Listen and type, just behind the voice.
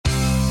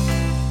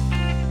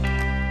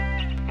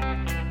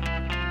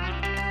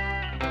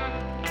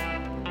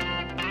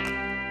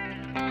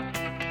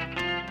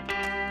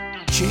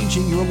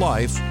changing your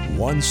life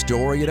one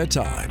story at a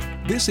time.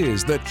 This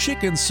is the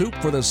Chicken Soup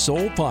for the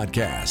Soul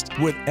podcast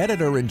with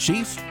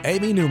Editor-in-Chief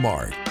Amy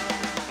Newmark.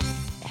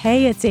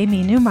 Hey, it's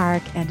Amy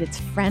Newmark, and it's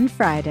Friend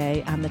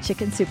Friday on the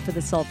Chicken Soup for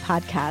the Soul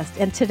podcast.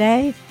 And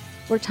today,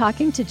 we're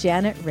talking to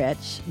Janet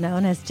Rich,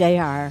 known as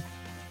JR.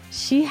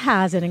 She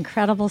has an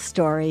incredible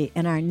story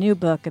in our new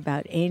book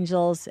about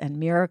angels and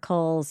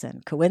miracles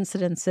and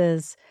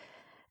coincidences.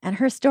 And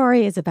her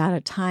story is about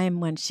a time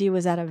when she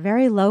was at a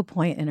very low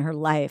point in her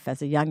life as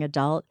a young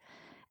adult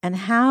and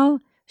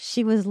how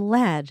she was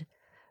led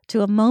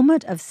to a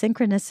moment of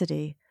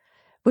synchronicity,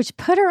 which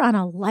put her on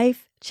a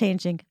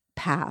life-changing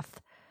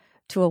path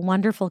to a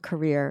wonderful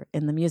career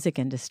in the music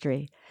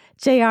industry.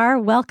 JR,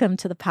 welcome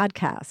to the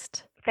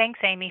podcast. Thanks,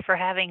 Amy, for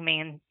having me,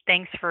 and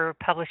thanks for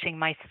publishing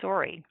my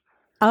story.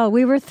 Oh,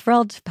 we were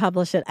thrilled to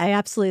publish it. I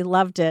absolutely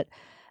loved it.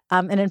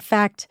 And in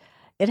fact,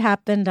 it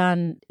happened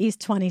on East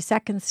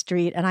 22nd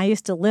Street, and I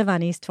used to live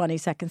on East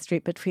 22nd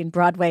Street between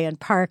Broadway and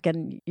Park,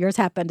 and yours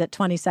happened at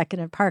 22nd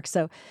and Park.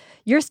 So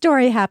your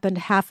story happened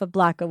half a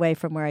block away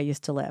from where I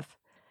used to live.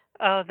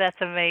 Oh,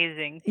 that's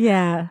amazing.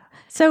 Yeah.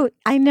 So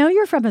I know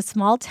you're from a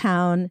small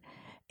town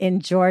in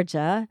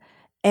Georgia,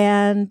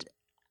 and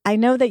I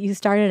know that you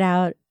started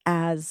out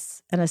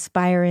as an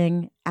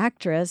aspiring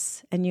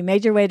actress, and you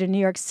made your way to New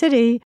York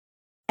City,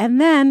 and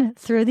then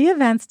through the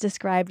events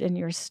described in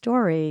your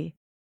story,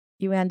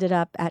 you ended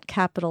up at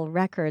Capitol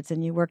Records,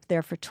 and you worked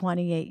there for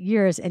 28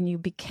 years, and you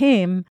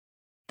became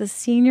the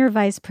senior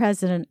vice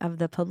president of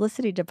the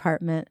publicity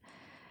department.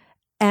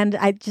 And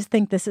I just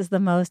think this is the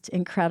most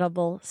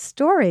incredible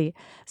story.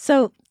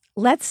 So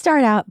let's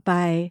start out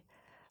by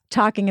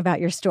talking about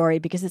your story,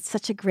 because it's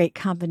such a great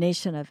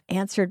combination of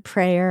answered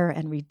prayer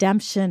and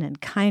redemption and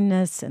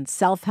kindness and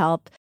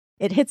self-help.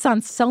 It hits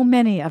on so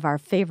many of our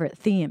favorite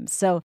themes.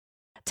 So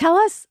tell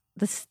us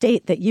the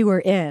state that you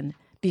were in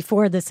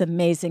before this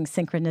amazing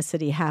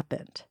synchronicity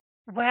happened.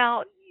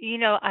 Well,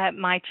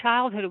 my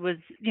childhood was,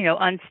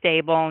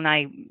 unstable, and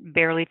I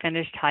barely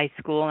finished high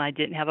school, and I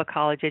didn't have a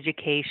college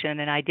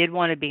education, and I did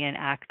want to be an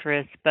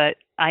actress, but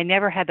I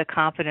never had the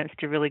confidence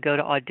to really go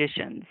to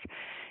auditions.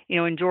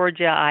 In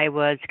Georgia, I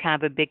was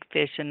kind of a big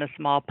fish in a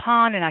small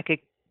pond, and I could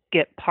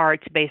get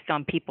parts based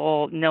on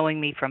people knowing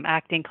me from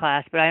acting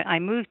class, but I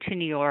moved to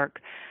New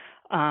York,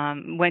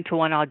 went to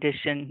one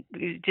audition,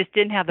 just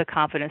didn't have the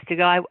confidence to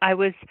go. I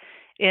was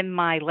in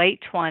my late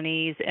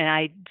 20s, and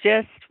I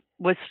just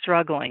was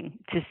struggling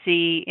to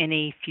see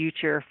any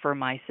future for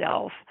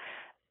myself.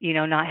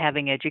 Not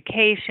having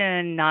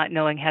education, not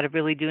knowing how to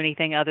really do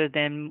anything other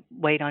than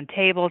wait on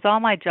tables.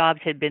 All my jobs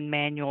had been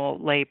manual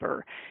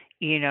labor,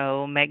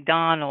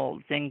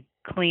 McDonald's and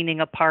cleaning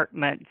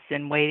apartments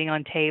and waiting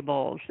on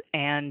tables.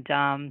 And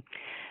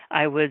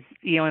I was,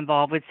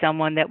 involved with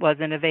someone that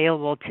wasn't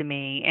available to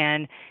me.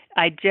 And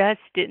I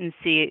just didn't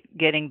see it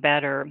getting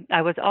better.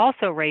 I was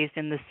also raised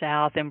in the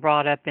South and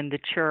brought up in the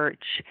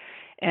church.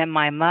 And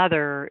my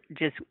mother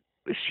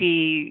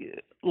she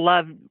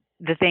loved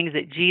the things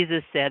that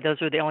Jesus said.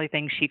 Those were the only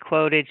things she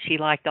quoted. She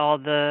liked all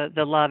the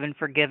love and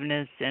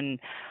forgiveness and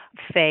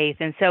faith.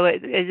 And so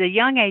at a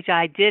young age,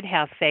 I did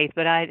have faith,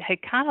 but I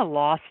had kind of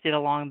lost it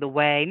along the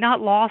way.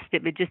 Not lost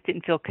it, but just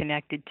didn't feel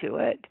connected to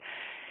it.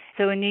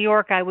 So in New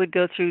York, I would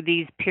go through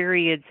these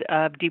periods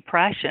of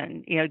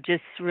depression,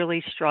 just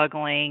really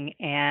struggling.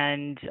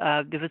 And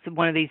there was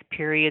one of these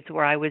periods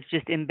where I was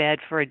just in bed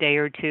for a day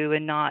or two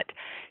and not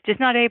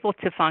able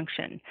to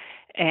function.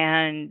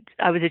 And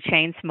I was a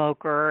chain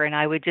smoker, and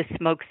I would just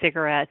smoke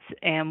cigarettes.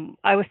 And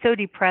I was so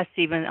depressed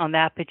even on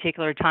that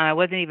particular time. I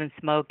wasn't even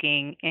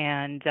smoking.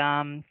 And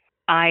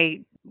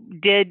I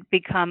did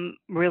become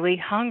really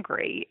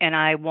hungry, and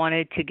I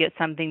wanted to get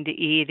something to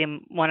eat.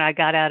 And when I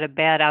got out of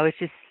bed,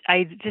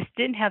 I just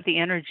didn't have the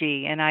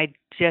energy, and I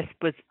just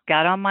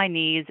got on my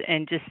knees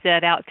and just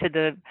set out to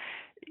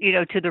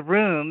the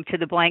room, to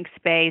the blank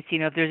space.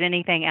 If there's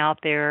anything out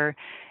there,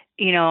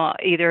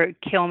 either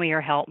kill me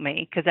or help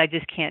me, because I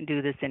just can't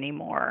do this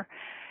anymore.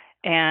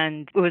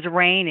 And it was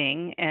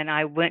raining, and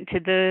I went to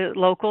the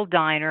local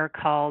diner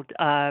called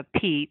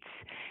Pete's,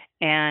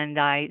 and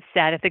I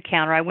sat at the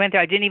counter. I went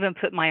there. I didn't even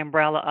put my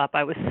umbrella up.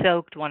 I was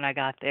soaked when I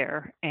got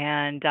there.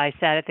 And I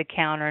sat at the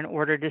counter and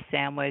ordered a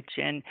sandwich.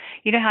 And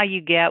you know how you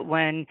get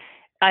when,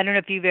 I don't know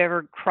if you've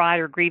ever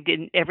cried or grieved,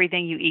 and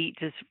everything you eat,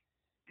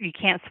 you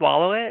can't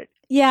swallow it?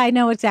 Yeah, I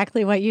know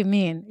exactly what you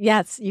mean.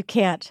 Yes, you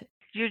can't.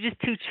 You're just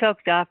too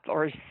choked up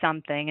or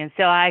something. And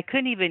so I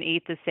couldn't even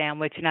eat the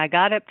sandwich. And I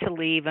got up to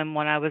leave. And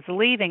when I was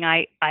leaving,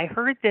 I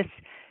heard this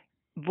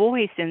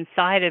voice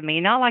inside of me,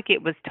 not like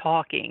it was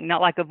talking, not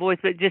like a voice,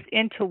 but just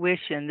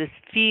intuition, this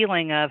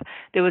feeling of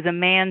there was a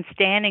man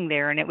standing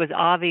there, and it was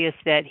obvious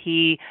that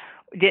he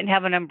didn't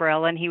have an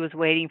umbrella and he was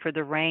waiting for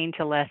the rain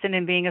to lessen.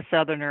 And being a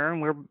Southerner,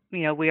 and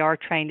we are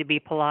trained to be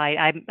polite,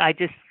 I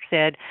just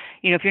said,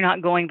 if you're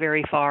not going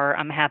very far,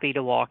 I'm happy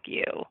to walk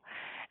you.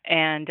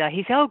 And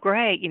he said, "Oh,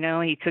 great."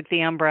 He took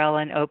the umbrella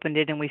and opened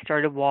it, and we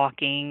started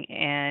walking.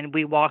 And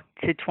we walked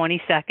to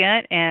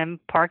 22nd and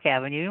Park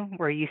Avenue,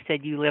 where you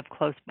said you live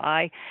close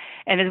by.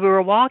 And as we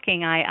were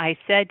walking, I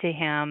said to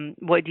him,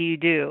 "What do you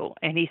do?"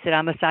 And he said,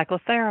 "I'm a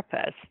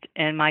psychotherapist,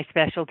 and my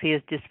specialty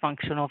is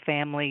dysfunctional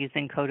families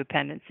and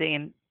codependency."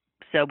 And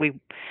so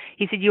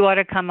he said, "You ought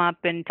to come up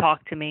and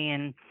talk to me."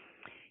 And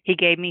he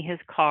gave me his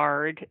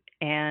card,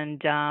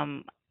 and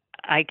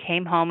I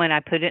came home and I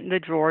put it in the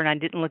drawer, and I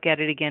didn't look at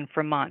it again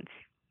for months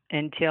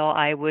until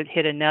I would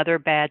hit another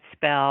bad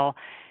spell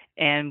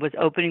and was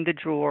opening the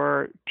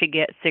drawer to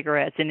get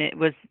cigarettes, and it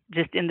was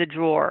just in the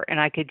drawer,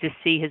 and I could just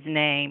see his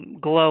name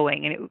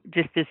glowing, and it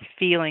just this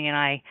feeling. And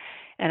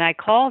I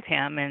called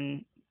him,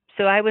 and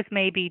so I was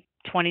maybe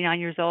 29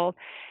 years old,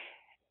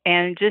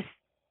 and just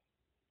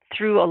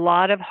through a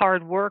lot of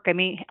hard work, I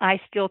mean,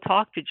 I still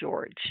talk to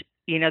George.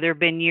 There have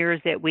been years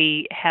that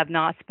we have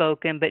not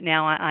spoken, but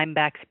now I'm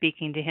back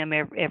speaking to him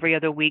every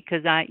other week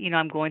because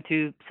I'm going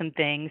through some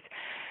things.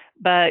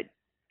 But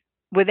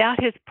without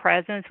his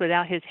presence,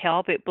 without his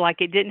help, it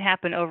didn't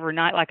happen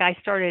overnight. Like, I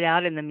started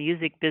out in the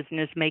music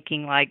business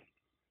making like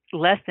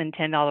less than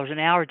 $10 an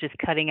hour, just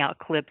cutting out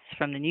clips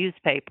from the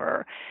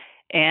newspaper.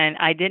 And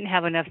I didn't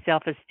have enough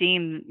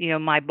self-esteem.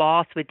 My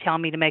boss would tell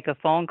me to make a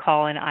phone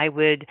call, and I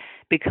would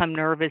become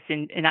nervous.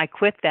 And I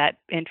quit that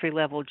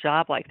entry-level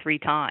job like 3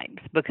 times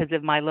because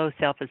of my low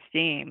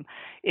self-esteem.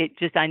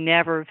 I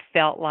never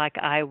felt like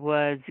I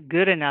was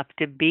good enough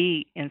to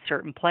be in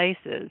certain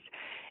places.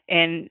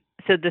 And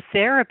so the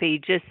therapy,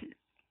 just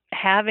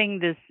having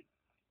this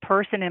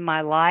person in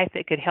my life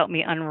that could help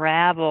me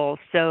unravel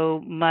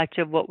so much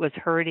of what was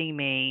hurting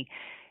me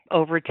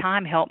over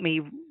time, helped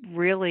me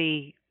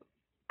really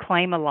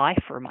claim a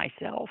life for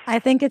myself. I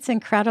think it's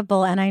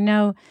incredible. And I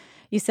know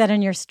you said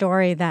in your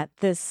story that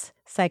this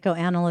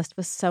psychoanalyst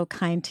was so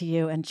kind to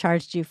you and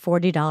charged you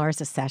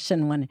 $40 a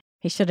session when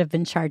he should have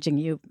been charging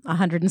you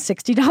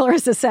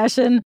 $160 a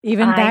session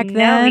even back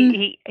then.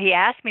 He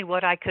asked me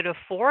what I could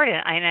afford.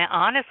 And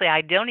honestly, I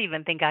don't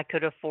even think I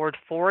could afford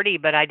 40,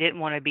 but I didn't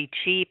want to be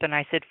cheap. And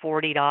I said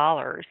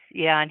 $40.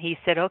 Yeah. And he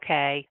said,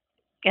 okay.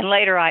 And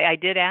later I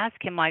did ask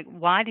him, like,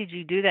 why did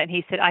you do that? And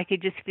he said, I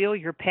could just feel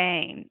your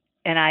pain.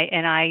 And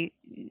I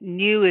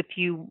knew if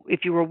you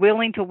were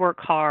willing to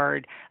work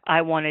hard,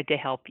 I wanted to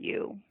help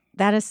you.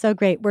 That is so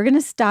great. We're going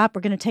to stop.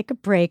 We're going to take a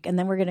break, and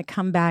then we're going to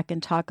come back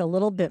and talk a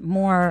little bit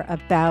more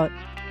about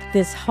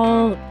this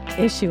whole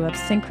issue of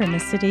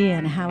synchronicity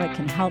and how it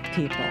can help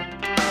people.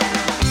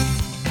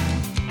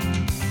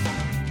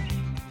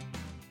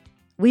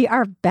 We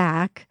are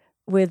back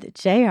with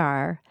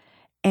JR,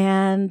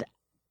 and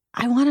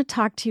I want to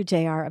talk to you,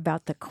 JR,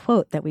 about the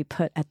quote that we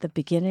put at the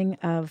beginning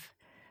of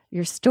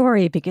your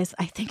story, because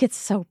I think it's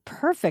so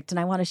perfect and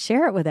I want to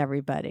share it with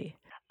everybody.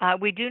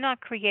 We do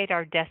not create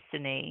our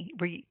destiny.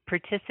 We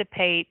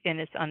participate in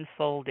its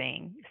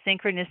unfolding.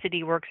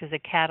 Synchronicity works as a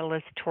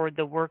catalyst toward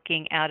the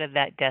working out of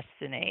that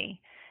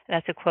destiny.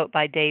 That's a quote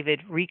by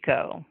David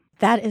Richo.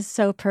 That is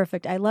so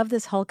perfect. I love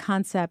this whole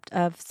concept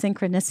of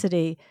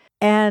synchronicity.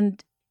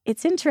 And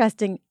it's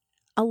interesting.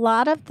 A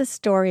lot of the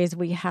stories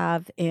we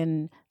have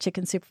in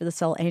Chicken Soup for the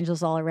Soul,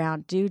 Angels All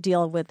Around, do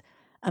deal with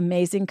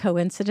amazing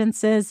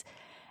coincidences.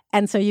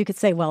 And so you could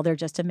say, well, they're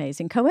just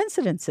amazing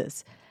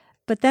coincidences.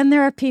 But then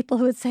there are people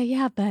who would say,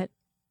 yeah, but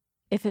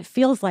if it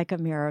feels like a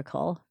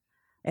miracle,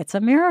 it's a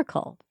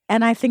miracle.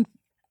 And I think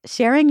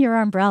sharing your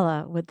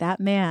umbrella with that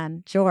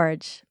man,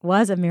 George,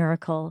 was a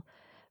miracle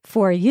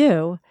for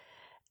you.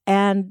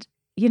 And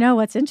you know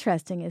what's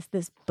interesting is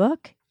this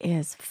book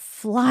is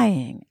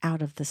flying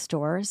out of the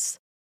stores.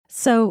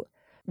 So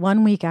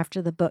 1 week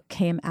after the book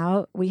came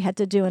out, we had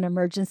to do an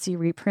emergency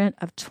reprint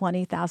of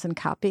 20,000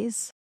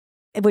 copies,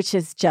 which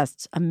is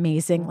just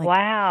amazing.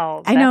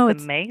 Wow, I know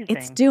amazing.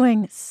 It's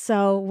doing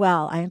so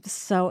well. I am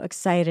so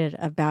excited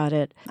about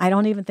it. I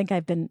don't even think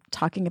I've been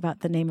talking about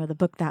the name of the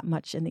book that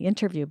much in the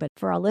interview, but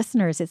for our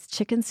listeners, it's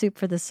Chicken Soup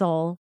for the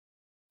Soul,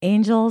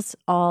 Angels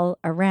All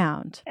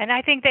Around. And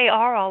I think they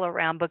are all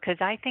around because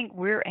I think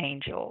we're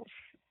angels.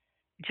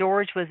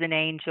 George was an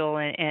angel,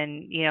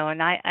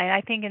 and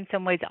I think in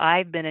some ways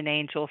I've been an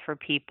angel for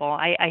people.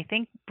 I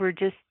think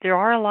there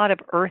are a lot of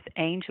earth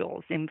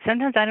angels, and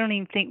sometimes I don't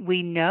even think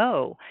we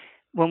know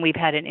when we've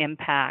had an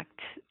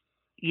impact,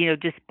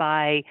 just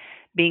by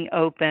being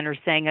open or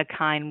saying a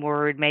kind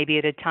word, maybe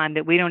at a time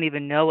that we don't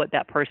even know what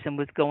that person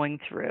was going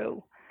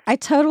through. I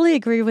totally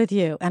agree with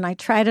you. And I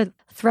try to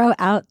throw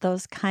out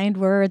those kind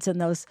words and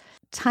those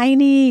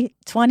tiny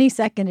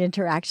 20-second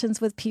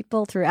interactions with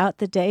people throughout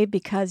the day,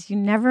 because you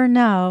never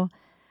know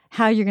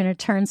how you're going to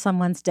turn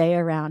someone's day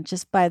around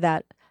just by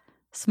that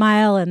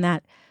smile and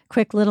that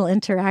quick little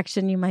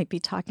interaction. You might be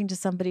talking to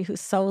somebody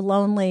who's so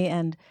lonely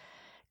and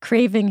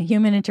craving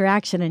human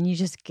interaction, and you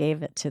just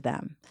gave it to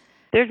them.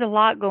 There's a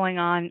lot going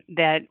on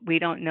that we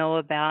don't know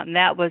about, and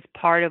that was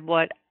part of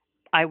what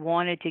I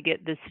wanted to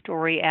get this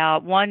story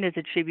out. One is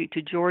a tribute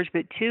to George,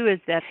 but two is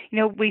that,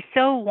 we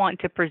so want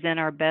to present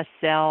our best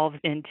selves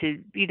and to,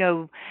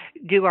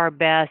 do our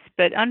best.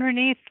 But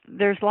underneath,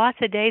 there's lots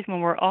of days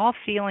when we're all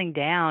feeling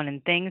down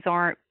and things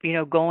aren't,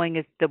 going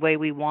as the way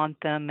we want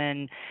them.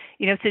 And,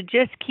 so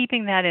just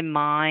keeping that in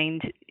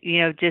mind,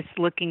 just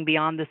looking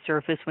beyond the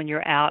surface when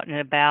you're out and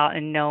about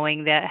and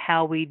knowing that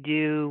how we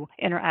do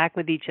interact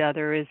with each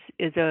other is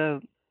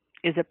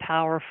a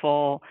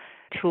powerful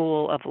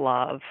tool of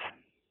love.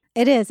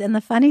 It is. And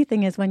the funny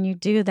thing is, when you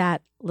do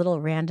that little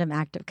random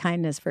act of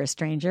kindness for a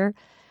stranger,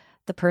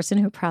 the person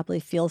who probably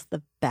feels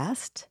the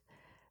best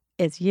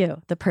is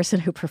you, the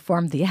person who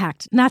performed the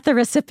act, not the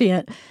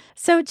recipient.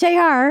 So,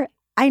 JR,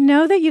 I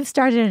know that you've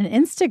started an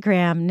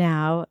Instagram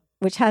now,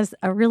 which has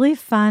a really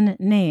fun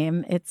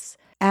name. It's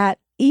at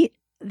Eat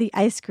the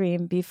Ice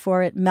Cream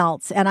Before It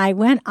Melts. And I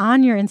went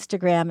on your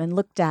Instagram and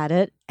looked at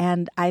it,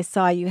 and I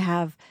saw you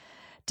have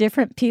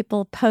different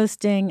people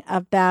posting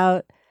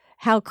about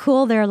how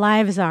cool their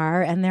lives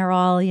are, and they're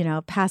all,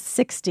 past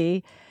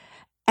 60.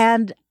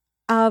 And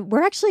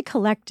we're actually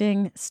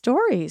collecting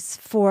stories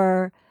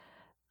for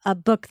a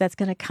book that's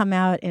going to come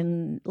out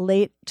in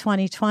late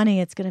 2020.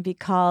 It's going to be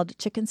called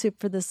Chicken Soup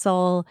for the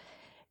Soul,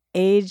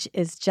 Age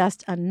is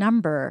Just a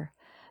Number.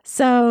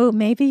 So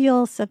maybe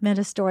you'll submit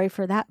a story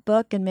for that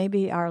book, and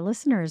maybe our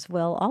listeners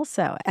will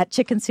also at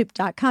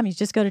chickensoup.com. You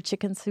just go to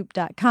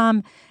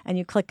chickensoup.com and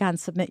you click on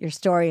Submit Your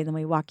Story, and then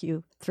we walk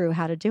you through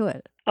how to do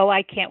it. Oh,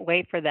 I can't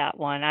wait for that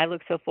one. I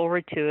look so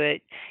forward to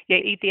it. Yeah,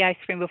 Eat the Ice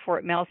Cream Before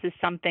It Melts is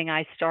something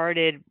I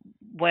started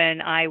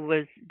when I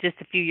was just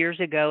a few years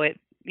ago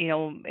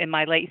in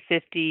my late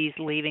 50s,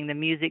 leaving the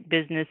music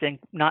business and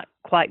not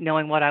quite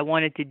knowing what I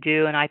wanted to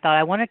do. And I thought,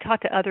 I want to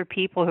talk to other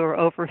people who are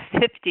over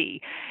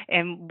 50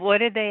 and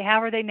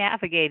how are they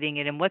navigating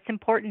it, and what's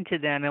important to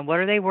them, and what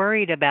are they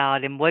worried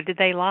about, and what do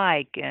they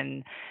like?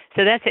 And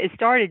so it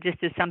started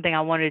just as something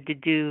I wanted to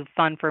do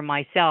fun for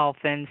myself.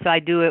 And so I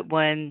do it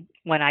when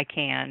I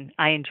can.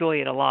 I enjoy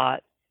it a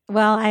lot.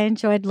 Well, I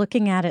enjoyed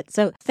looking at it.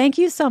 So thank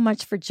you so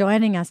much for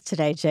joining us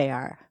today,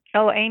 JR.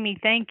 Oh, Amy,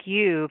 thank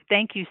you.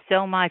 Thank you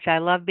so much. I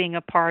love being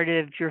a part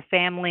of your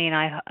family, and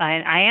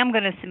I am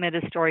going to submit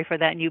a story for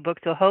that new book,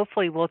 so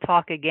hopefully we'll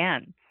talk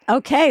again.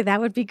 Okay,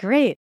 that would be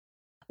great.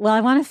 Well,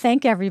 I want to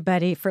thank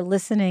everybody for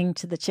listening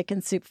to the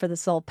Chicken Soup for the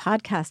Soul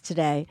podcast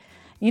today.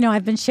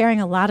 I've been sharing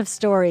a lot of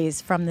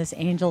stories from this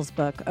Angels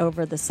book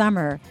over the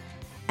summer,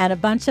 and a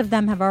bunch of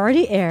them have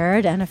already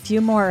aired, and a few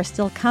more are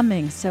still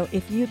coming. So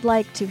if you'd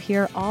like to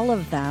hear all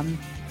of them,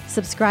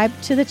 subscribe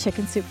to the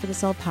Chicken Soup for the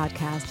Soul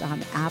podcast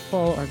on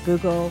Apple or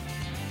Google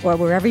or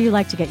wherever you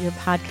like to get your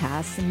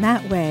podcasts. And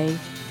that way,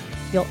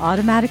 you'll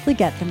automatically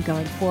get them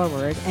going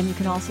forward. And you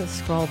can also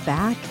scroll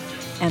back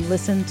and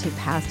listen to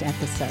past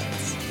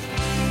episodes.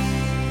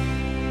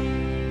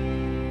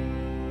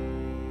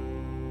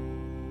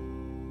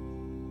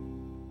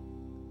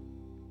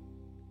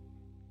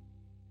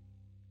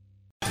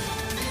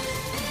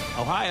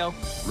 Ohio,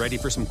 ready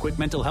for some quick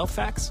mental health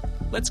facts?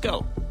 Let's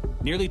go.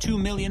 Nearly 2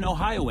 million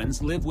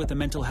Ohioans live with a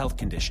mental health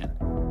condition.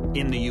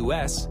 In the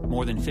U.S.,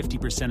 more than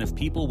 50% of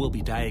people will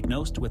be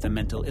diagnosed with a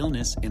mental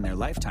illness in their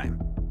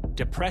lifetime.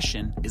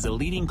 Depression is a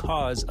leading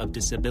cause of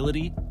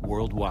disability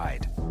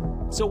worldwide.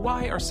 So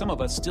why are some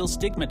of us still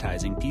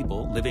stigmatizing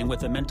people living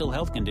with a mental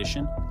health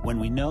condition when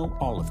we know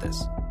all of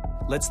this?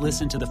 Let's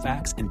listen to the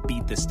facts and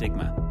beat the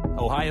stigma.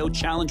 Ohio,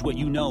 challenge what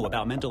you know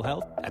about mental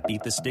health at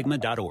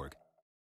beatthestigma.org.